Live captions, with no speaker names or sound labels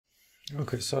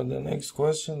Okay, so the next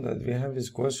question that we have is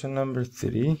question number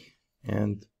 3,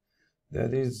 and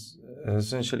that is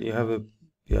essentially you have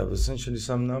essentially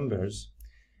some numbers,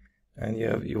 and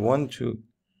you want to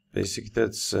that's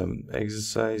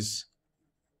exercise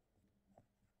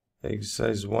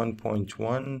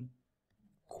 1.1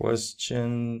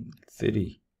 question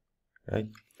 3, right?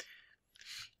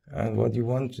 And what you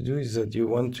want to do is that you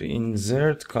want to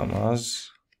insert commas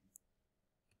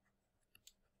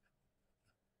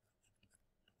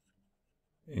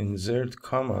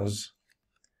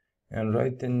and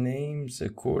write the names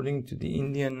according to the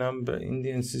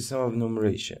Indian system of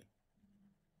numeration.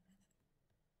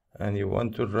 And you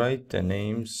want to write the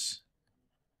names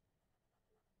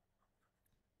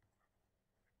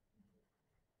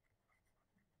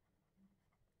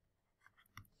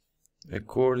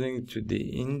according to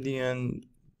the Indian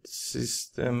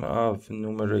system of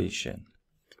numeration,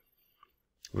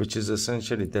 which is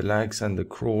essentially the lakhs and the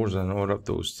crores and all of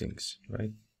those things,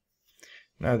 right?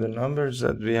 Now the numbers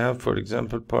that we have, for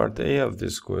example, part A of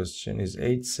this question is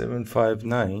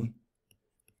 8759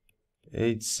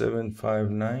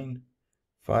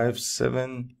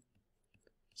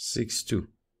 5762,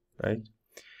 right?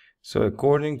 So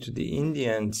according to the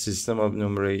Indian system of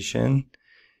numeration,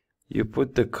 you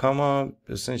put the comma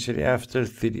essentially after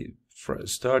 3,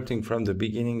 starting from the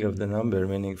beginning of the number,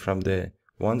 meaning from the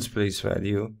ones place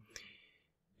value.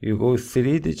 You go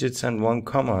 3 digits and 1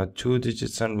 comma, 2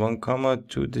 digits and 1 comma,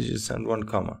 2 digits and 1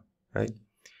 comma, right?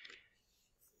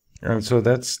 And so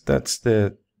that's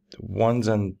the ones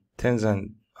and tens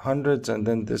and hundreds, and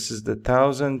then this is the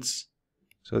thousands.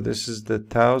 So this is the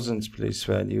thousands place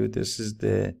value, this is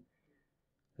the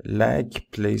lakh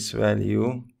place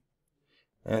value,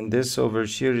 and this over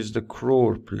here is the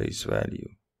crore place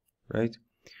value, right?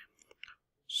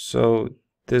 So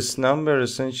this number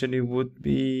essentially would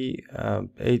be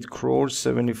 8 crores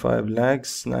 75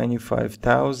 lakhs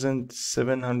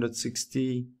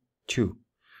 95,762.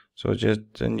 So just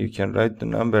then you can write the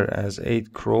number as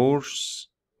 8 crores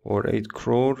or 8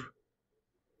 crore.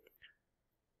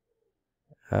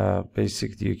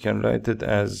 Basically you can write it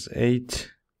as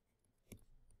 8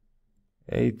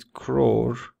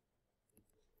 crore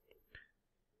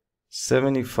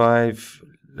 75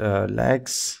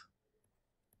 lakhs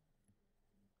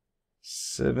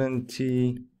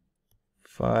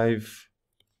 75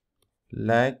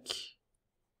 lakh,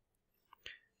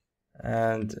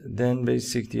 and then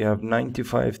basically you have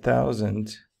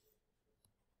 95,000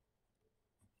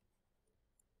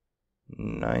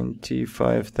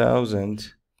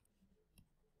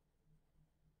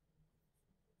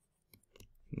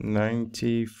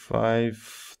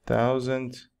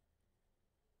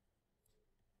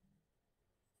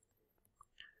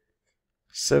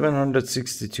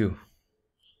 762.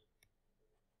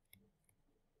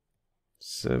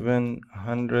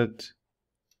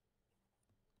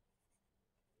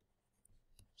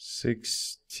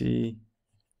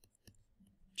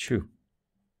 762,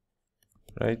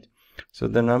 right? So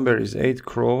the number is 8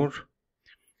 crore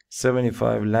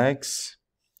 75 lakhs,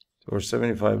 or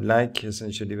 75 lakh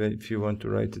essentially, if you want to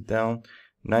write it down,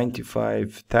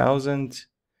 95,000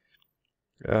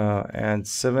 and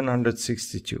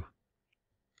 762.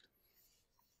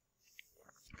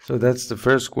 So that's the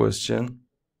first question.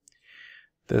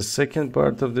 The second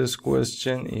part of this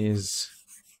question is,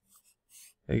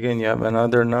 again, you have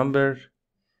another number.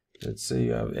 Let's say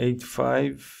you have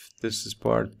 85. This is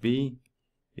part B.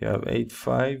 You have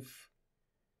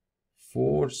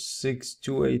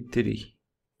 85,46283.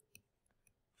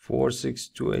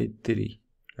 46283,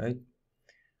 right?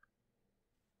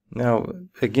 Now,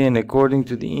 again, according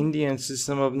to the Indian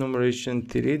system of numeration,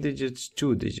 3 digits,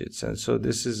 2 digits, and so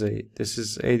this is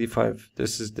 85.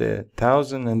 This is the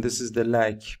thousand, and this is the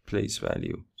lakh place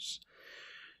value.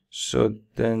 So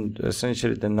then,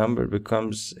 essentially, the number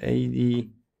becomes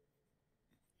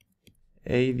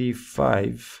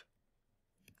 85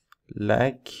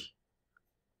 lakh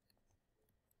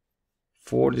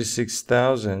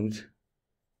 46,000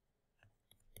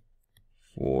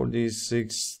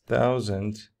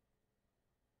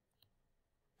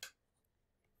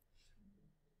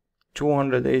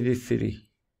 283.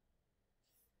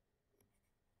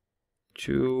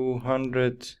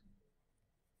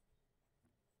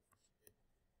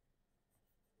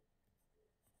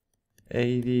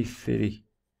 283,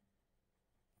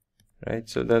 right?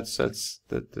 So that's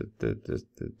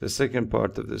the second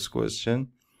part of this question.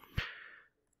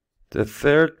 The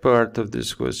third part of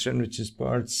this question, which is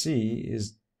part C,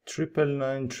 is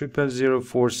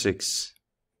 9990046.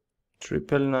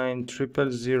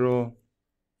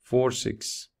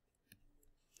 9990046.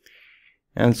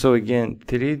 And so again,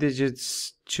 3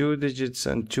 digits, 2 digits,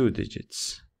 and 2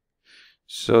 digits.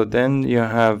 So then you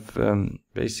have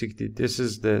basically this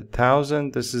is the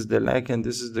thousand, this is the lakh, and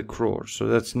this is the crore. So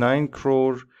that's 9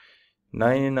 crore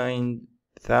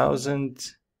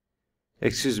 99,000.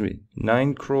 Excuse me,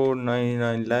 9 crore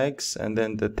 99 lakhs, and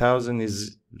then the 1,000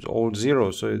 is all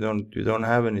zero, so you don't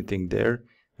have anything there,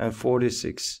 and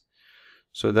 46.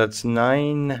 So that's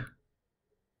 9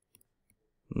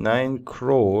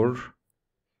 crore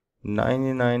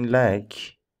 99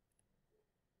 lakh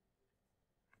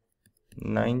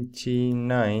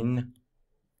 99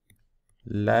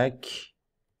 lakh,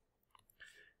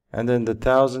 and then the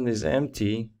 1,000 is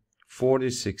empty,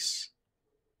 46.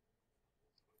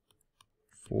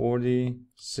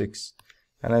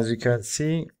 And as you can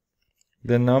see,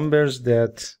 the numbers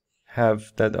that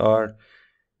are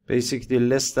basically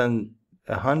less than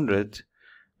 100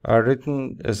 are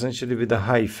written essentially with a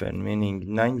hyphen,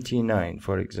 meaning 99,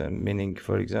 for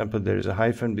example, there is a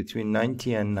hyphen between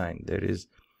 90 and 9. There is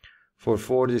for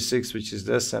 46, which is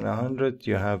less than 100,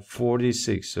 you have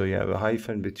 46, so you have a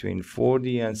hyphen between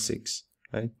 40 and 6,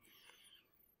 right?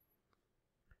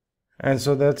 And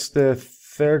so that's the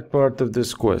third part of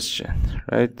this question,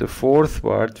 right? The fourth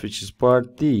part, which is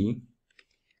part D,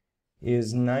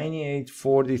 is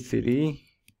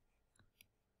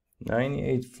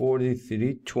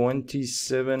 9843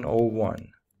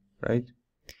 2701, right?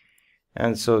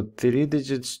 And so 3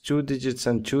 digits, 2 digits,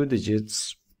 and 2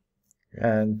 digits,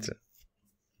 and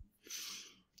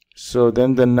so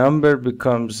then the number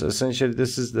becomes essentially,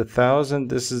 this is the 1,000,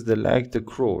 this is the lakh, the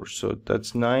crore. So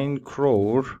that's 9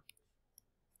 crore.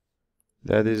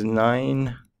 That is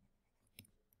 9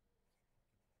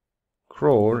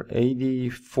 crore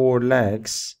 84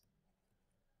 lakhs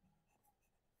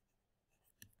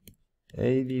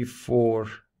 84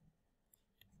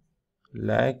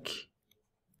 lakh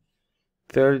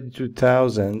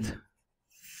 32,000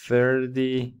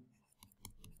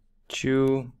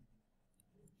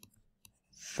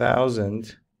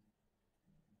 32,000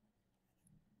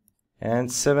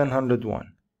 and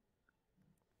 701.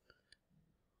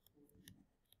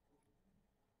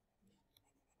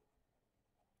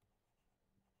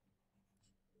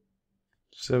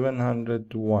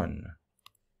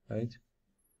 Right?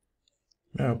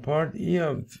 Now part E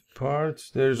of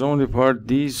parts, there's only part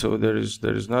D, so there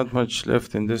is not much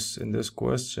left in this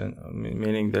question.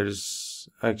 Meaning there is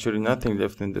actually nothing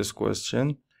left in this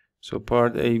question. So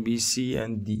part A, B, C,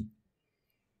 and D.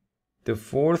 The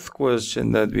fourth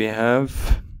question that we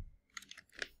have,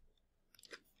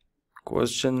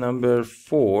 question number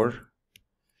 4,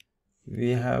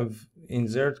 we have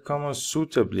insert commas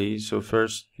suitably. So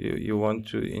first you want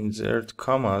to insert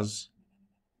commas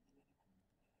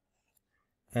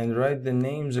and write the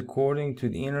names according to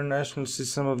the International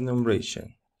System of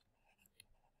Numeration.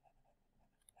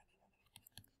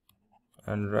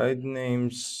 And write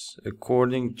names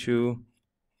according to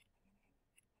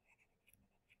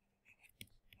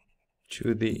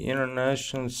the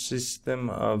International System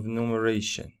of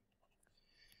Numeration.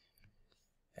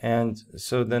 And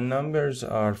so the numbers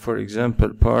are, for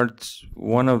example, part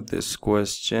 1 of this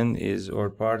question is, or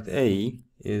part A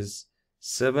is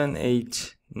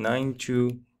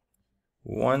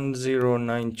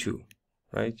 78921092,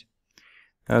 right?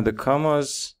 Now the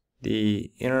commas,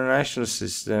 the international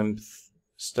system,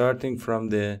 starting from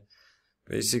the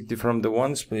basically from the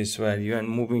ones place value and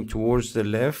moving towards the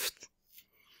left,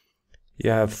 you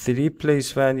have 3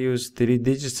 place values, 3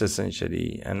 digits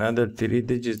essentially, another 3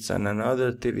 digits, and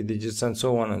another 3 digits, and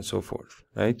so on and so forth,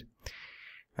 right?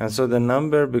 And so the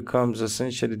number becomes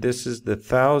essentially, this is the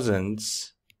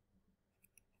thousands,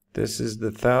 this is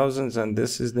the thousands, and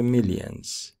this is the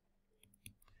millions.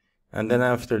 And then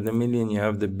after the million, you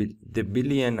have the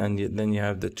billion, and then you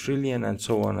have the trillion, and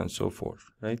so on and so forth,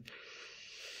 right?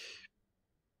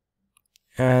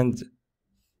 And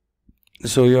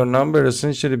so your number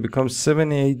essentially becomes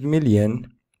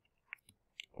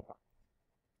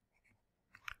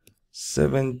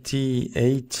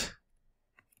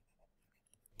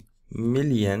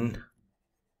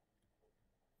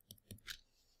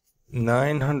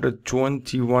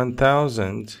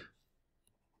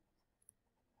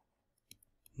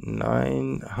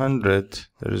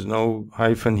there is no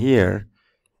hyphen here,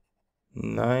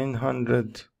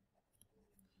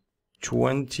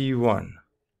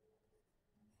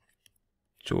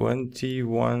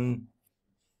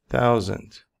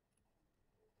 21,000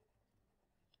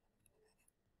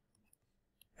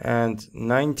 and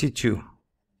 92,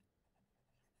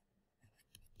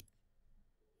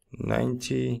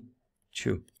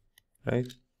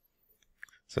 right?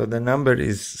 So the number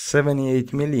is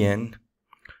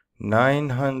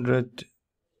 78,921,900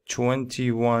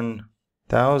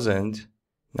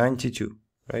 21,092,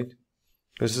 right?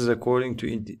 This is according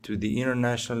to the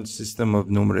International System of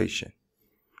Numeration.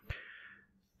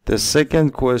 The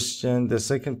second question, the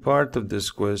second part of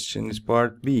this question is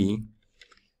part B,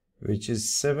 which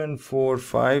is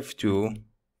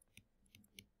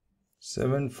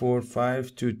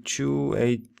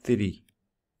 7452,283,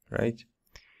 right?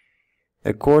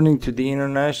 According to the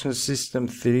International System,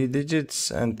 3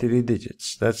 digits and 3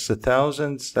 digits. That's the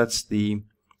thousands, that's the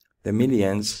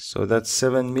millions, so that's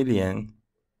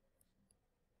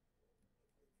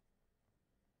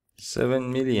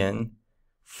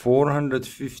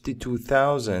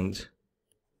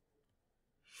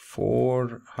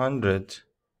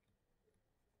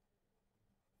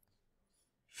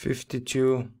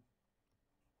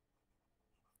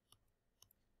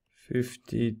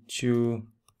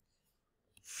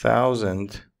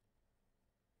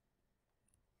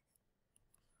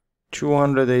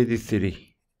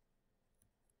 283.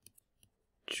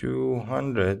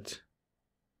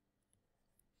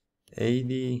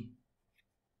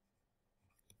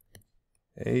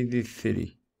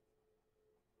 283,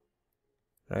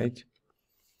 right?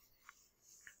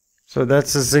 So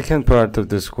that's the second part of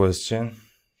this question.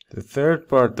 The third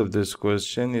part of this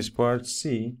question is part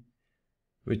C,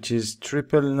 which is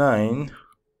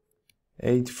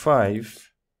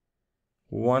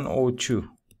 999,85,102.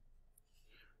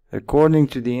 According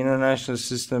to the International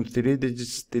System, 3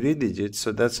 digits,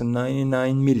 so that's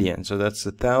 99 million. So that's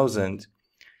 1,000,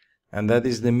 and that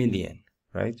is the million,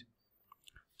 right?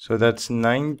 So that's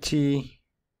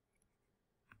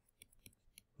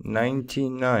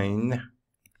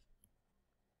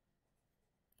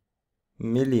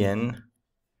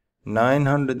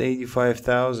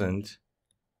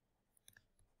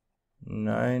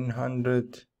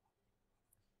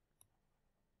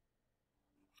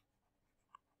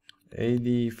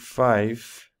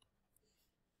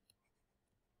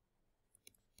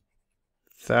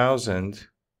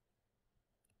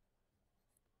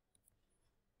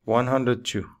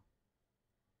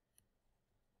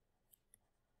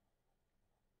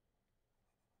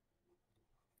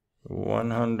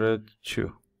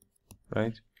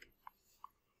Right?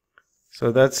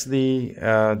 So that's the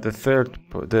third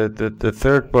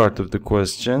part of the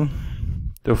question.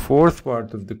 The fourth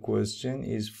part of the question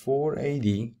is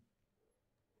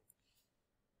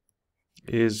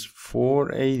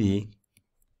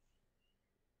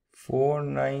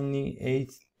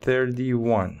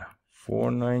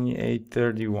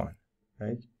 498.31,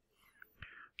 right?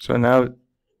 So now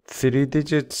 3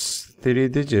 digits,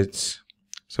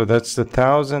 so that's the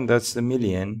thousand, that's the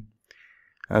million,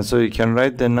 and so you can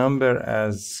write the number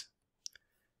as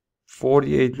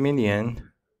 48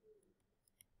 million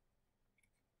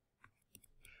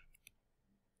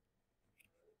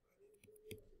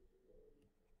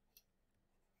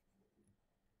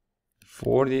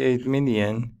 48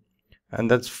 million, and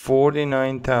that's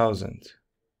 49,000.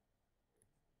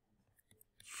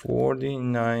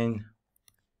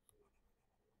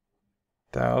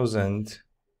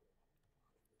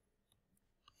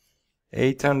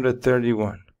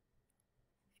 49,831.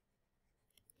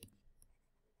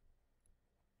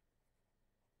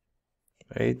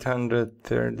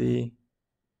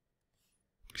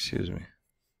 Excuse me.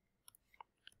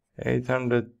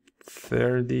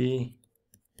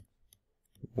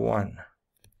 831,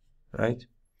 right?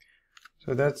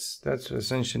 So that's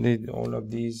essentially all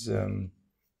of these,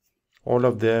 all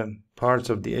of the parts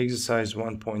of the exercise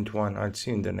 1.1. I'll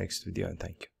see you in the next video, and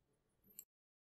thank you.